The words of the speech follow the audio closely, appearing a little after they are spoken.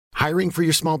Hiring for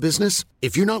your small business?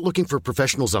 If you're not looking for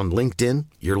professionals on LinkedIn,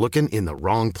 you're looking in the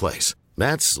wrong place.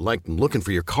 That's like looking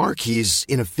for your car keys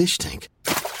in a fish tank.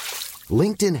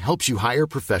 LinkedIn helps you hire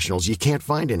professionals you can't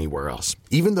find anywhere else,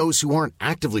 even those who aren't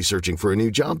actively searching for a new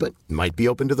job but might be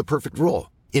open to the perfect role.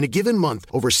 In a given month,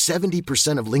 over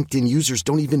 70% of LinkedIn users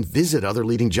don't even visit other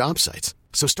leading job sites.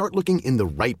 So start looking in the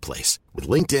right place. With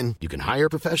LinkedIn, you can hire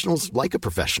professionals like a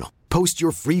professional. Post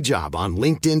your free job on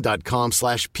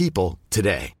linkedin.com/people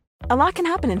today. A lot can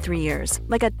happen in 3 years,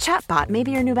 like a chatbot may be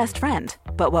your new best friend.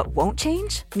 But what won't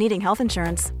change? Needing health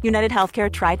insurance. United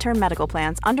Healthcare Tri-Term Medical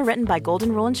Plans, underwritten by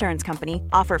Golden Rule Insurance Company,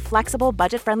 offer flexible,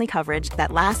 budget-friendly coverage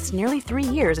that lasts nearly 3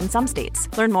 years in some states.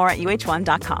 Learn more at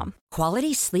uh1.com.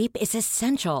 Quality sleep is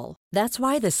essential. That's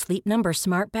why the Sleep Number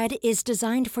Smart Bed is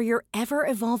designed for your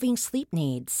ever-evolving sleep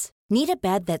needs. Need a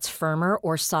bed that's firmer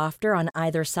or softer on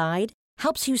either side?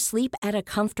 Helps you sleep at a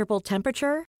comfortable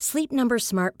temperature? Sleep Number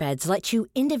Smart Beds let you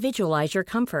individualize your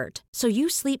comfort, so you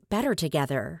sleep better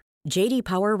together. J.D.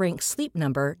 Power ranks Sleep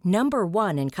Number number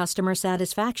 1 in customer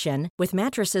satisfaction with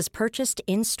mattresses purchased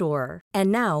in-store.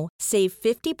 And now, save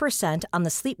 50% on the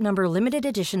Sleep Number Limited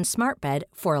Edition Smart Bed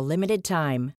for a limited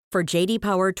time. For J.D.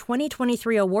 Power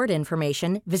 2023 award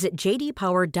information, visit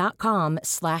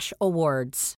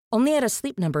jdpower.com/awards. Only at a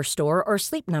Sleep Number store or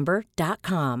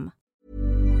sleepnumber.com.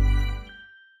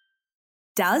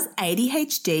 Does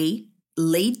ADHD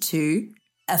lead to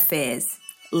affairs?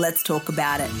 Let's talk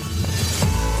about it.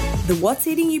 The What's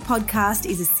Eating You podcast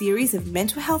is a series of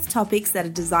mental health topics that are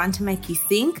designed to make you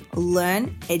think,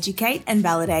 learn, educate, and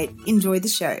validate. Enjoy the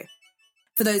show.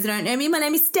 For those who don't know me, my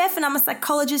name is Steph and I'm a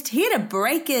psychologist here to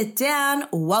break it down.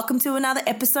 Welcome to another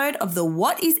episode of the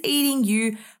What is Eating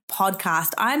You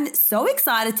podcast. I'm so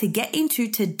excited to get into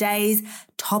today's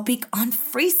topic on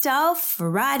Freestyle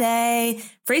Friday.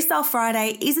 Freestyle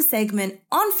Friday is a segment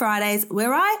on Fridays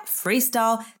where I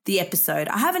freestyle the episode.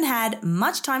 I haven't had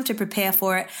much time to prepare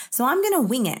for it, so I'm going to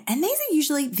wing it. And these are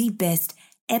usually the best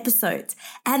episodes.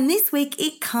 And this week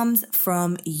it comes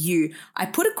from you. I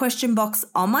put a question box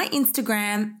on my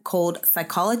Instagram called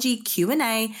Psychology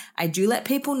Q&A. I do let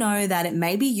people know that it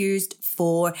may be used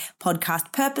for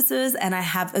podcast purposes and I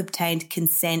have obtained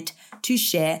consent to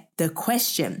share the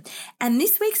question. And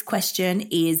this week's question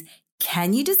is,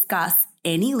 can you discuss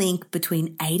any link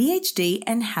between ADHD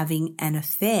and having an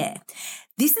affair?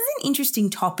 This is an interesting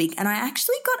topic and I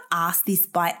actually got asked this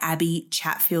by Abby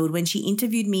Chatfield when she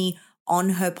interviewed me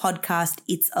on her podcast,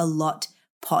 It's a Lot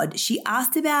Pod. She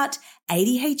asked about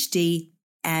ADHD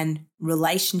and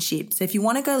relationships. So if you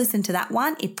want to go listen to that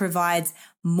one, it provides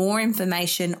more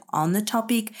information on the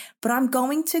topic, but I'm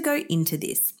going to go into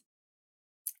this.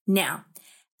 Now,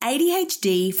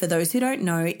 ADHD, for those who don't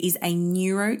know, is a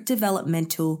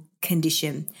neurodevelopmental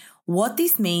condition. What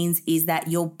this means is that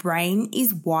your brain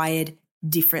is wired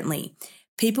differently.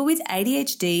 People with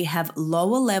ADHD have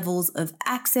lower levels of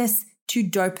access to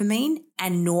dopamine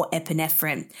and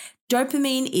norepinephrine.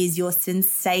 Dopamine is your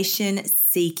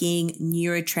sensation-seeking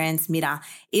neurotransmitter.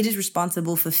 It is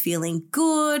responsible for feeling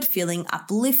good, feeling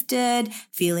uplifted,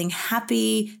 feeling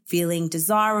happy, feeling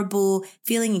desirable,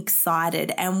 feeling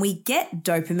excited. And we get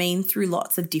dopamine through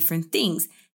lots of different things.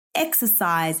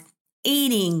 Exercise,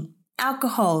 eating,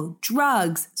 alcohol,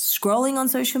 drugs, scrolling on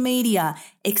social media,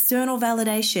 external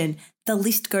validation. The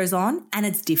list goes on and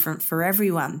it's different for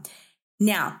everyone.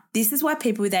 Now, this is why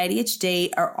people with ADHD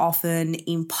are often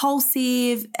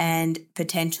impulsive and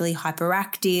potentially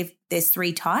hyperactive. There's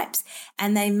 3 types,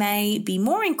 and they may be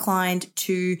more inclined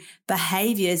to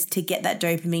behaviors to get that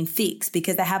dopamine fix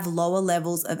because they have lower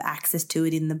levels of access to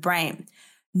it in the brain.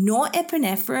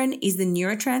 Norepinephrine is the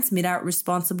neurotransmitter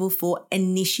responsible for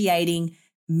initiating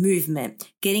movement,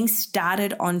 getting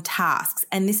started on tasks.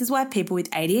 And this is why people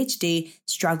with ADHD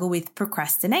struggle with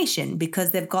procrastination because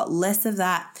they've got less of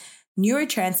that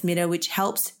neurotransmitter, which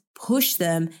helps push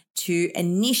them to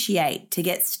initiate, to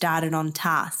get started on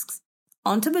tasks.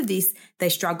 On top of this, they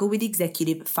struggle with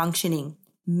executive functioning,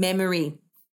 memory,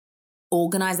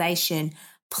 organization,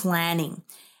 planning.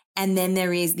 And then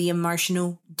there is the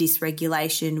emotional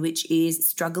dysregulation, which is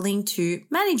struggling to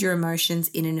manage your emotions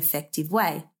in an effective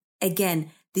way.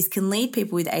 Again, this can lead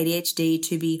people with ADHD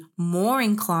to be more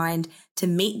inclined to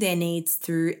meet their needs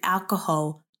through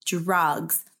alcohol,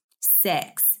 drugs,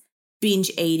 sex,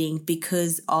 binge eating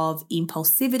because of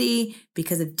impulsivity,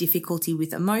 because of difficulty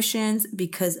with emotions,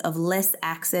 because of less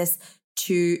access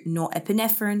to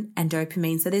norepinephrine and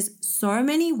dopamine. So there's so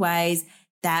many ways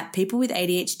that people with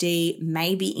ADHD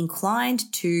may be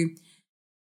inclined to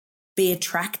be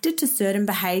attracted to certain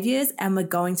behaviors, and we're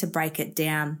going to break it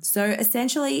down. So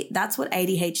essentially, that's what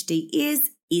ADHD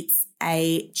is. It's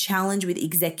a challenge with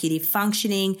executive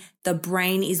functioning. The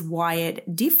brain is wired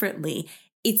differently.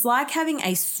 It's like having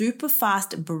a super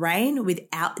fast brain with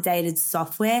outdated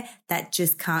software that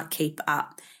just can't keep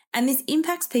up. And this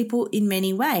impacts people in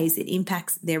many ways. It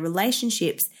impacts their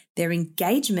relationships, their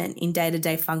engagement in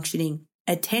day-to-day functioning,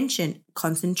 attention,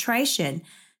 concentration,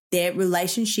 their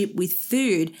relationship with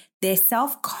food, their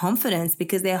self-confidence,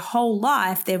 because their whole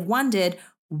life they've wondered,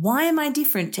 why am I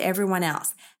different to everyone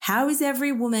else? How is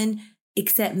every woman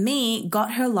except me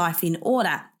got her life in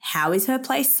order? How is her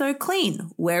place so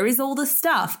clean? Where is all the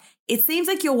stuff? It seems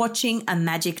like you're watching a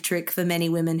magic trick for many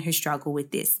women who struggle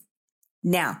with this.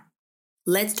 Now,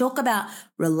 let's talk about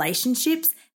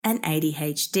relationships and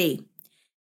ADHD.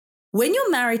 When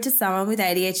you're married to someone with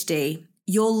ADHD,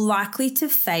 you're likely to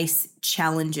face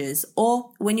challenges,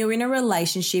 or when you're in a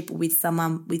relationship with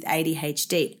someone with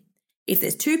ADHD. If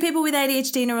there's two people with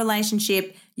ADHD in a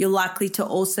relationship, you're likely to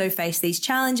also face these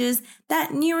challenges that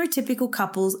neurotypical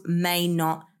couples may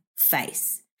not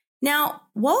face. Now,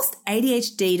 whilst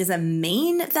ADHD doesn't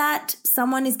mean that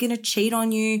someone is going to cheat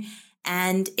on you,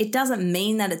 and it doesn't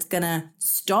mean that it's going to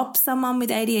stop someone with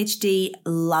ADHD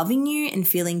loving you and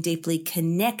feeling deeply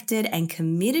connected and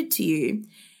committed to you,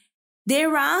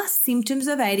 there are symptoms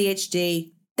of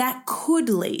ADHD that could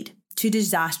lead to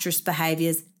disastrous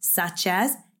behaviors such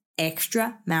as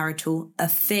extramarital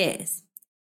affairs.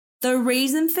 The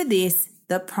reason for this,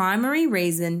 the primary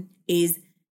reason, is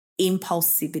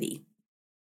impulsivity.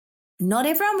 Not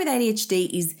everyone with ADHD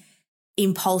is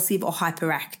impulsive or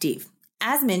hyperactive.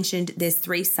 As mentioned, there's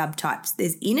three subtypes.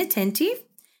 There's inattentive,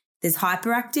 there's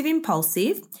hyperactive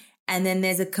impulsive, and then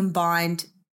there's a combined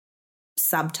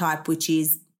subtype, which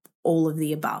is all of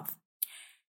the above.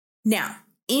 Now,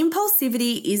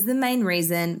 impulsivity is the main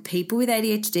reason people with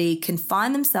ADHD can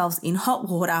find themselves in hot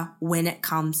water when it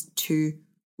comes to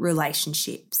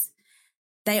relationships.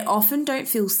 They often don't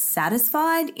feel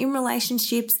satisfied in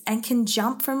relationships and can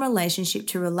jump from relationship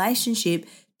to relationship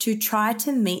to try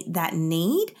to meet that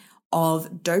need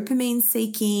of dopamine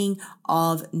seeking,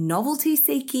 of novelty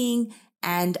seeking,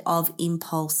 and of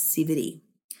impulsivity.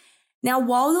 Now,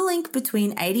 while the link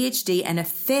between ADHD and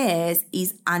affairs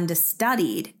is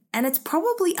understudied, and it's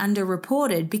probably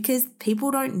underreported because people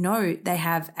don't know they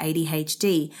have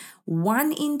ADHD,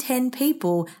 1 in 10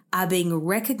 people are being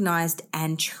recognized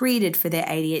and treated for their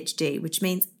ADHD, which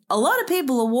means a lot of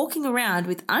people are walking around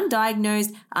with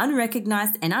undiagnosed,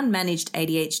 unrecognized, and unmanaged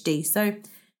ADHD. So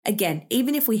again,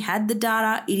 even if we had the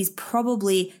data, it is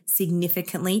probably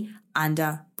significantly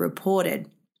underreported.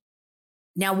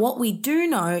 Now, what we do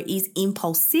know is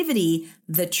impulsivity,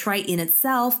 the trait in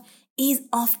itself, is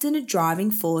often a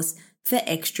driving force for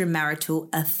extramarital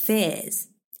affairs.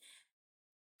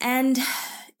 And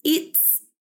it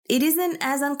isn't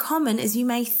as uncommon as you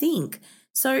may think.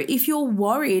 So if you're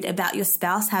worried about your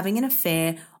spouse having an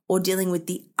affair or dealing with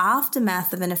the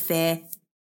aftermath of an affair,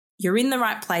 you're in the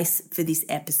right place for this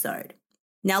episode.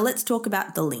 Now let's talk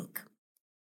about the link.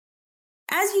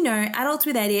 As you know, adults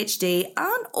with ADHD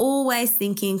aren't always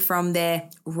thinking from their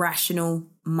rational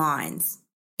minds.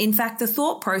 In fact, the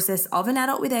thought process of an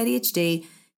adult with ADHD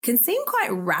can seem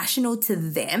quite rational to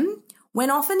them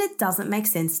when often it doesn't make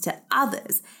sense to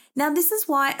others. Now, this is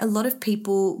why a lot of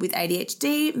people with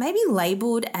ADHD may be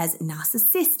labeled as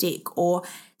narcissistic or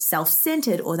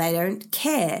self-centered or they don't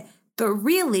care. But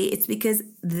really, it's because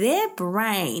their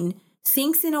brain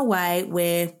thinks in a way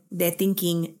where they're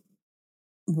thinking,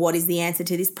 what is the answer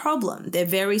to this problem? They're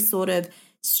very sort of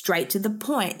straight to the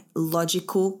point,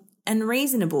 logical and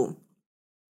reasonable.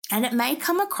 And it may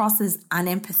come across as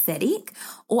unempathetic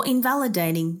or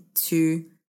invalidating to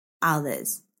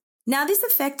others. Now, this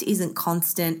effect isn't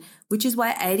constant, which is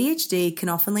why ADHD can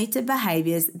often lead to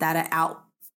behaviors that are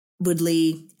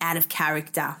outwardly out of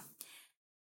character.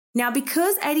 Now,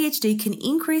 because ADHD can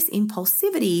increase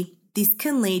impulsivity, this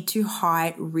can lead to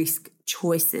high-risk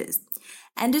choices.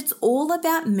 And it's all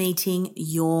about meeting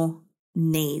your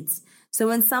needs. So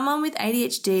when someone with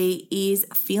ADHD is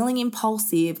feeling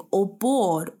impulsive or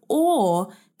bored,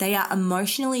 or they are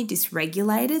emotionally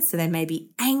dysregulated, so they may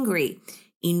be angry,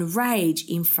 in rage,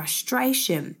 in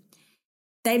frustration,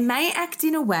 they may act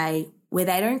in a way where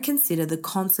they don't consider the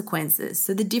consequences.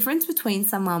 So the difference between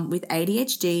someone with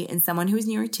ADHD and someone who is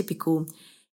neurotypical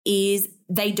is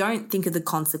they don't think of the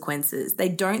consequences. They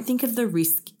don't think of the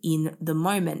risk in the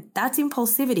moment. That's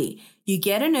impulsivity. You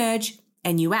get an urge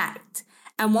and you act.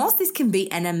 And whilst this can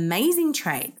be an amazing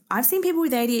trait, I've seen people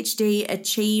with ADHD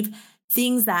achieve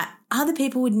things that other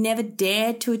people would never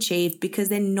dare to achieve because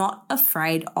they're not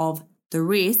afraid of the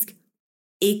risk.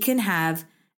 It can have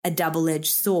a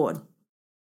double-edged sword,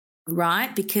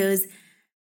 right? Because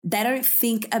they don't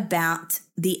think about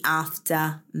the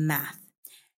aftermath.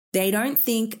 They don't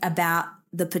think about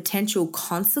the potential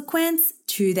consequence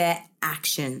to their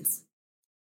actions.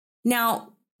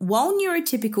 Now, while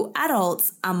neurotypical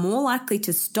adults are more likely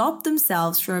to stop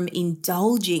themselves from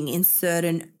indulging in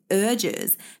certain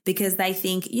urges because they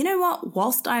think, you know what,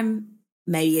 whilst I'm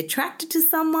maybe attracted to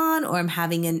someone or I'm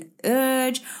having an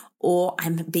urge or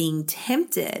I'm being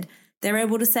tempted, they're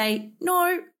able to say,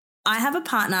 no, I have a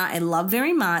partner I love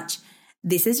very much.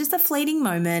 This is just a fleeting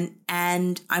moment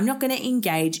and I'm not going to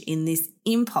engage in this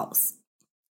impulse.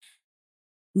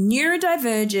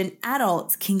 Neurodivergent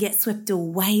adults can get swept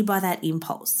away by that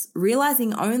impulse,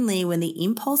 realizing only when the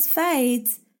impulse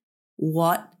fades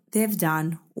what they've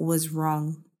done was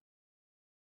wrong.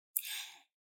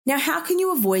 Now, how can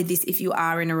you avoid this if you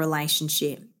are in a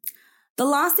relationship? The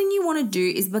last thing you want to do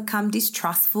is become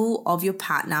distrustful of your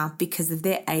partner because of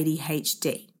their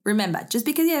ADHD. Remember, just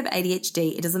because you have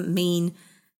ADHD, it doesn't mean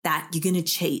that you're going to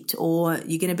cheat or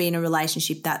you're going to be in a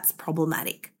relationship that's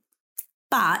problematic.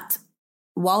 But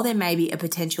while there may be a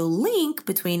potential link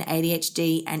between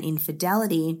ADHD and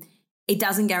infidelity, it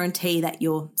doesn't guarantee that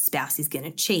your spouse is going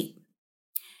to cheat.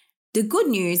 The good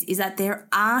news is that there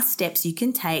are steps you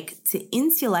can take to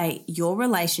insulate your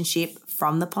relationship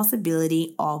from the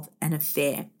possibility of an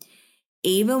affair,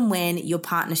 even when your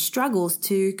partner struggles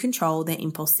to control their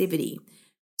impulsivity.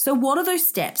 So what are those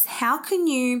steps? How can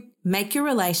you make your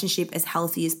relationship as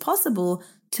healthy as possible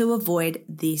to avoid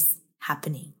this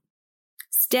happening?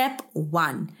 Step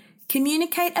 1,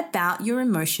 communicate about your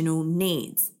emotional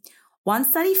needs. One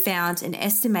study found an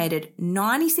estimated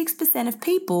 96% of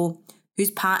people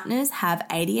whose partners have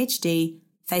ADHD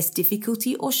face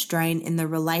difficulty or strain in the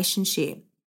relationship.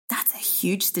 That's a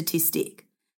huge statistic.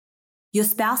 Your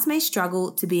spouse may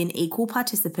struggle to be an equal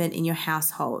participant in your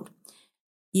household.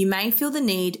 You may feel the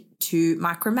need to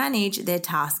micromanage their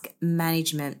task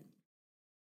management.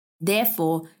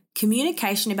 Therefore,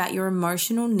 communication about your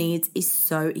emotional needs is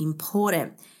so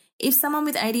important. If someone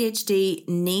with ADHD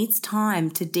needs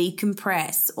time to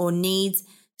decompress or needs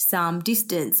some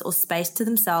distance or space to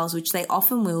themselves, which they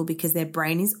often will because their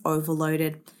brain is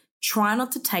overloaded, try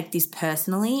not to take this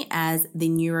personally as the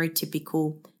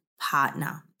neurotypical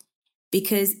partner.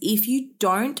 Because if you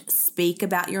don't speak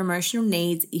about your emotional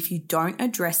needs, if you don't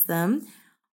address them,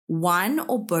 one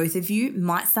or both of you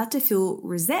might start to feel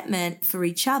resentment for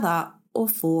each other or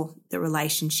for the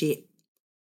relationship.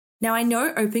 Now, I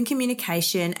know open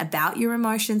communication about your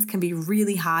emotions can be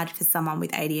really hard for someone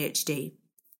with ADHD.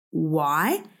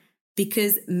 Why?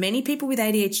 Because many people with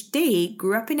ADHD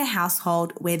grew up in a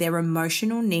household where their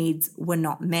emotional needs were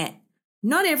not met.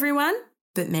 Not everyone,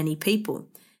 but many people.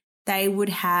 They would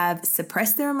have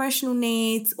suppressed their emotional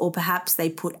needs, or perhaps they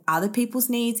put other people's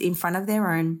needs in front of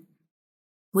their own,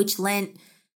 which lent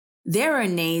their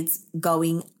own needs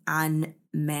going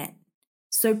unmet.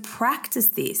 So practice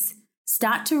this.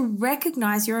 Start to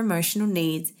recognize your emotional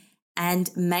needs and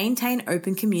maintain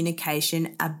open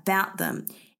communication about them.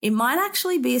 It might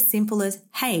actually be as simple as,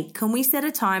 hey, can we set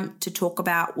a time to talk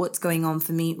about what's going on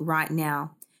for me right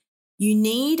now? You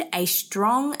need a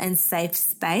strong and safe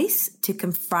space to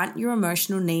confront your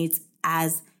emotional needs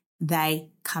as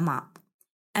they come up.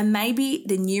 And maybe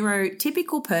the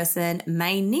neurotypical person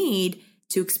may need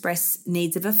to express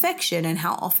needs of affection and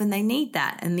how often they need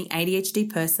that. And the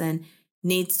ADHD person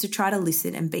needs to try to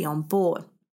listen and be on board.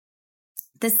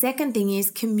 The second thing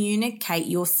is communicate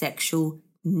your sexual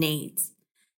needs.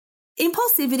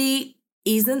 Impulsivity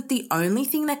isn't the only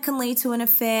thing that can lead to an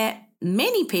affair.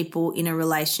 Many people in a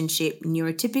relationship,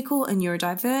 neurotypical and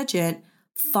neurodivergent,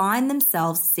 find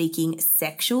themselves seeking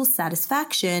sexual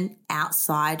satisfaction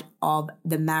outside of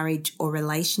the marriage or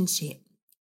relationship.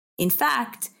 In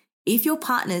fact, if your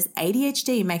partner's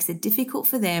ADHD makes it difficult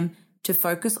for them to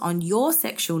focus on your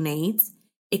sexual needs,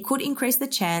 it could increase the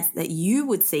chance that you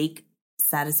would seek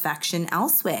satisfaction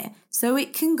elsewhere. So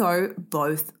it can go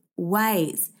both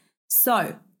ways.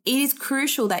 So it is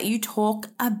crucial that you talk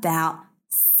about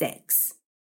sex.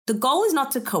 The goal is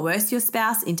not to coerce your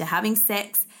spouse into having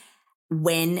sex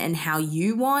when and how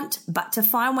you want, but to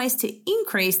find ways to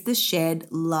increase the shared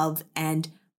love and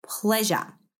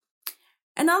pleasure.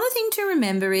 Another thing to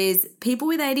remember is people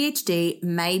with ADHD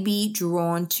may be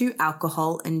drawn to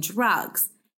alcohol and drugs.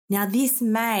 Now, this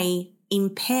may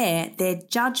impair their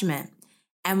judgment.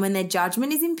 And when their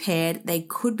judgment is impaired, they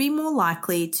could be more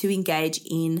likely to engage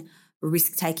in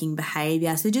risk-taking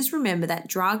behavior. So just remember that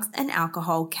drugs and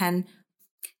alcohol can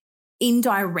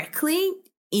indirectly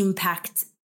impact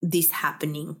this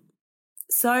happening.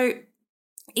 So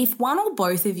if one or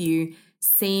both of you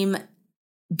seem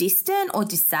distant or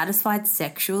dissatisfied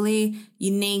sexually,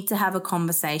 you need to have a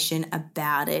conversation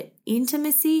about it.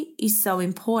 Intimacy is so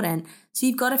important. So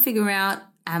you've got to figure out,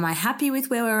 am I happy with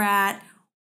where we're at?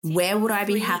 Where would I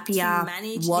be happier?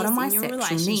 What are my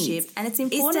sexual needs? And it's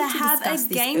important to have a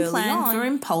game plan for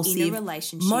impulsive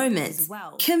moments.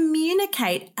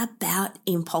 Communicate about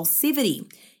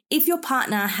impulsivity. If your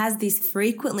partner has this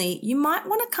frequently, you might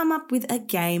want to come up with a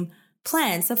game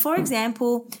plan. So for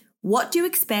example, what do you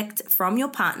expect from your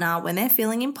partner when they're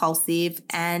feeling impulsive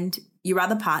and your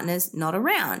other partner's not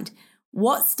around?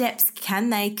 What steps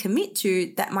can they commit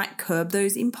to that might curb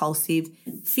those impulsive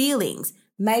feelings?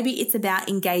 Maybe it's about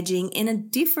engaging in a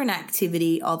different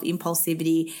activity of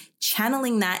impulsivity,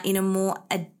 channeling that in a more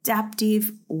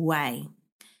adaptive way.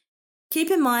 Keep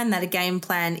in mind that a game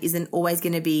plan isn't always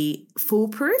going to be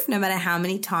foolproof, no matter how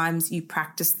many times you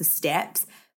practice the steps.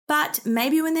 But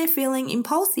maybe when they're feeling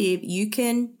impulsive, you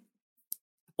can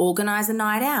organize a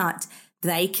night out.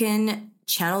 They can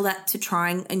channel that to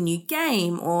trying a new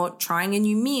game or trying a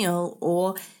new meal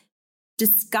or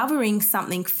discovering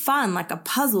something fun like a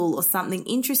puzzle or something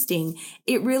interesting.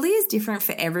 It really is different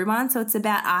for everyone. So it's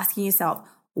about asking yourself,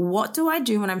 what do I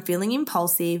do when I'm feeling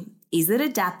impulsive? Is it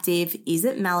adaptive? Is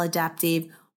it maladaptive?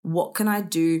 What can I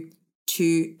do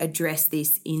to address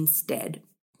this instead?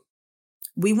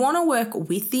 We want to work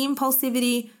with the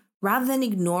impulsivity rather than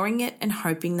ignoring it and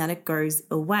hoping that it goes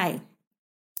away.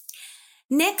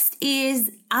 Next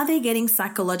is, are they getting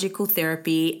psychological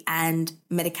therapy and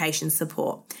medication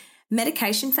support?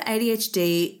 Medication for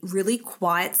ADHD really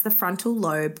quiets the frontal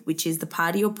lobe, which is the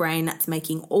part of your brain that's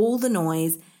making all the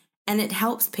noise, and it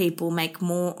helps people make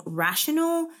more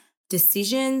rational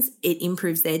decisions. It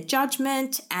improves their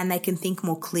judgment and they can think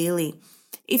more clearly.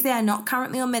 If they are not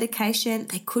currently on medication,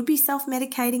 they could be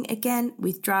self-medicating again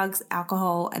with drugs,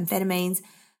 alcohol, amphetamines,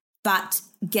 but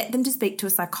get them to speak to a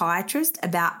psychiatrist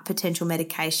about potential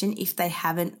medication if they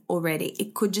haven't already.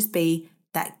 It could just be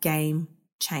that game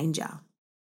changer.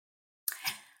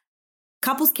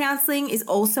 Couples counselling is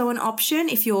also an option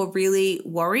if you're really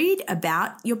worried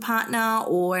about your partner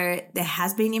or there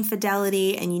has been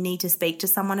infidelity and you need to speak to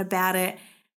someone about it.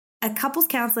 A couples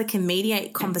counsellor can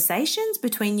mediate conversations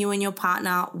between you and your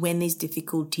partner when these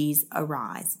difficulties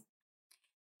arise.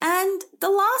 And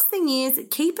the last thing is,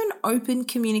 keep an open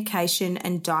communication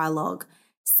and dialogue.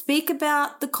 Speak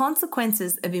about the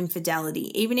consequences of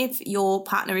infidelity. Even if your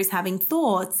partner is having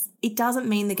thoughts, it doesn't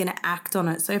mean they're going to act on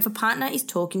it. So if a partner is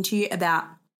talking to you about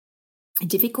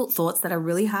difficult thoughts that are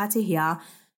really hard to hear,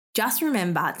 just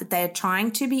remember that they are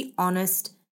trying to be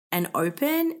honest and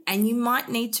open, and you might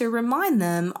need to remind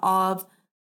them of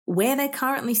where they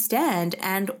currently stand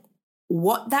and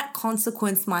what that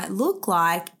consequence might look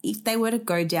like if they were to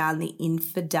go down the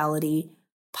infidelity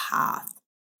path.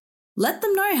 Let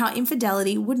them know how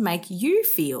infidelity would make you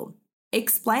feel.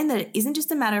 Explain that it isn't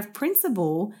just a matter of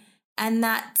principle and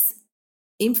that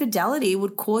infidelity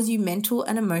would cause you mental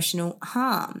and emotional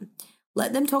harm.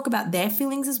 Let them talk about their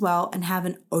feelings as well and have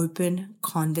an open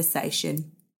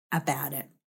conversation about it.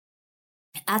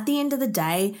 At the end of the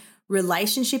day,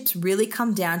 relationships really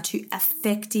come down to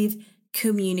effective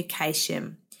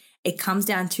communication. It comes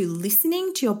down to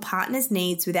listening to your partner's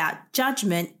needs without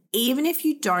judgment, even if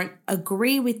you don't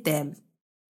agree with them.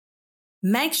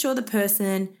 Make sure the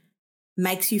person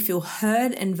makes you feel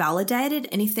heard and validated,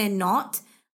 and if they're not,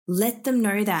 let them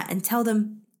know that and tell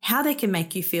them how they can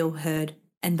make you feel heard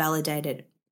and validated.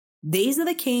 These are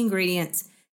the key ingredients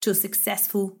to a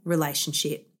successful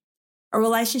relationship. A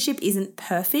relationship isn't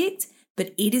perfect,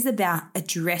 but it is about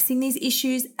addressing these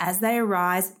issues as they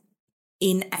arise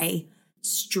in a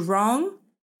strong,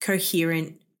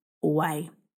 coherent way.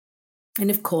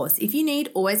 And of course, if you need,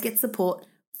 always get support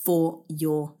for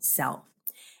yourself.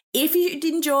 If you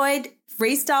enjoyed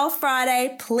Freestyle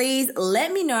Friday, please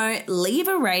let me know. Leave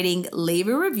a rating, leave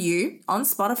a review on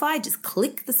Spotify. Just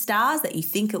click the stars that you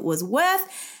think it was worth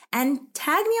and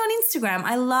tag me on Instagram.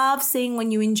 I love seeing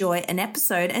when you enjoy an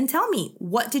episode and tell me,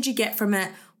 what did you get from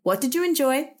it? What did you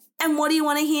enjoy? And what do you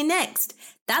want to hear next?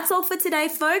 That's all for today,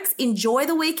 folks. Enjoy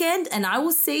the weekend and I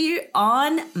will see you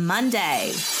on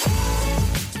Monday.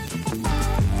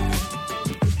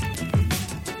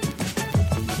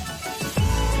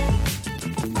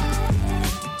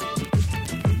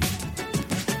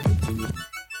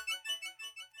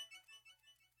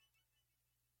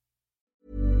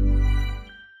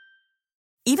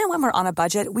 Even when we're on a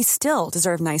budget, we still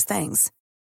deserve nice things.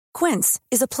 Quince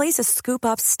is a place to scoop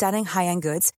up stunning high-end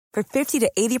goods for 50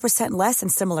 to 80% less than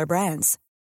similar brands.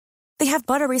 They have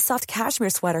buttery soft cashmere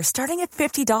sweaters starting at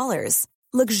 $50,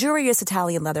 luxurious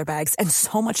Italian leather bags, and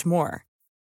so much more.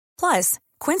 Plus,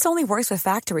 Quince only works with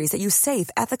factories that use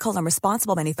safe, ethical, and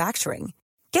responsible manufacturing.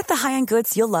 Get the high-end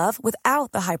goods you'll love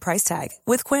without the high price tag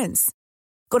with Quince.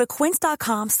 Go to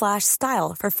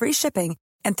quince.com/style for free shipping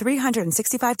and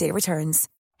 365-day returns.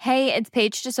 Hey, it's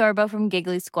Paige DeSorbo from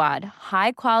Giggly Squad.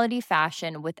 High quality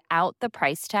fashion without the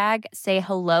price tag. Say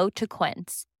hello to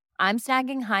Quince. I'm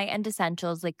snagging high-end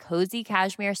essentials like cozy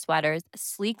cashmere sweaters,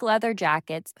 sleek leather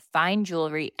jackets, fine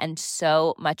jewelry, and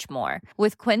so much more.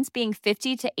 With Quince being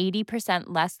 50 to 80%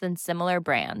 less than similar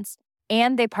brands.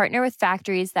 And they partner with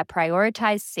factories that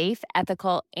prioritize safe,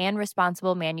 ethical, and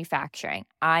responsible manufacturing.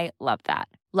 I love that.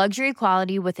 Luxury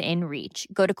quality within reach.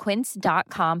 Go to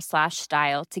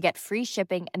quince.com/style to get free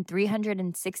shipping and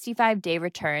 365-day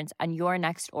returns on your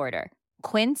next order.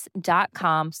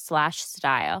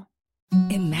 Quince.com/style.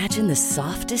 Imagine the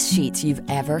softest sheets you've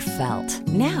ever felt.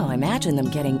 Now imagine them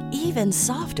getting even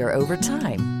softer over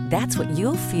time. That's what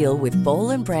you'll feel with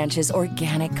Boll & Branch's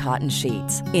organic cotton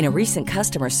sheets. In a recent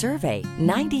customer survey,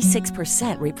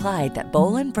 96% replied that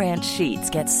Boll & Branch sheets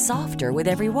get softer with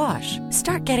every wash.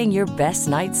 Start getting your best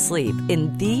night's sleep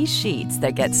in these sheets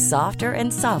that get softer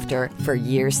and softer for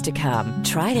years to come.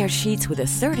 Try their sheets with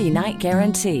a 30-night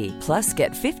guarantee. Plus,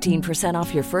 get 15%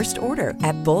 off your first order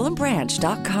at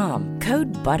bollandbranch.com.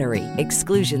 Code BUTTERY.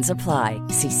 Exclusions apply.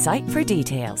 See site for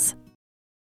details.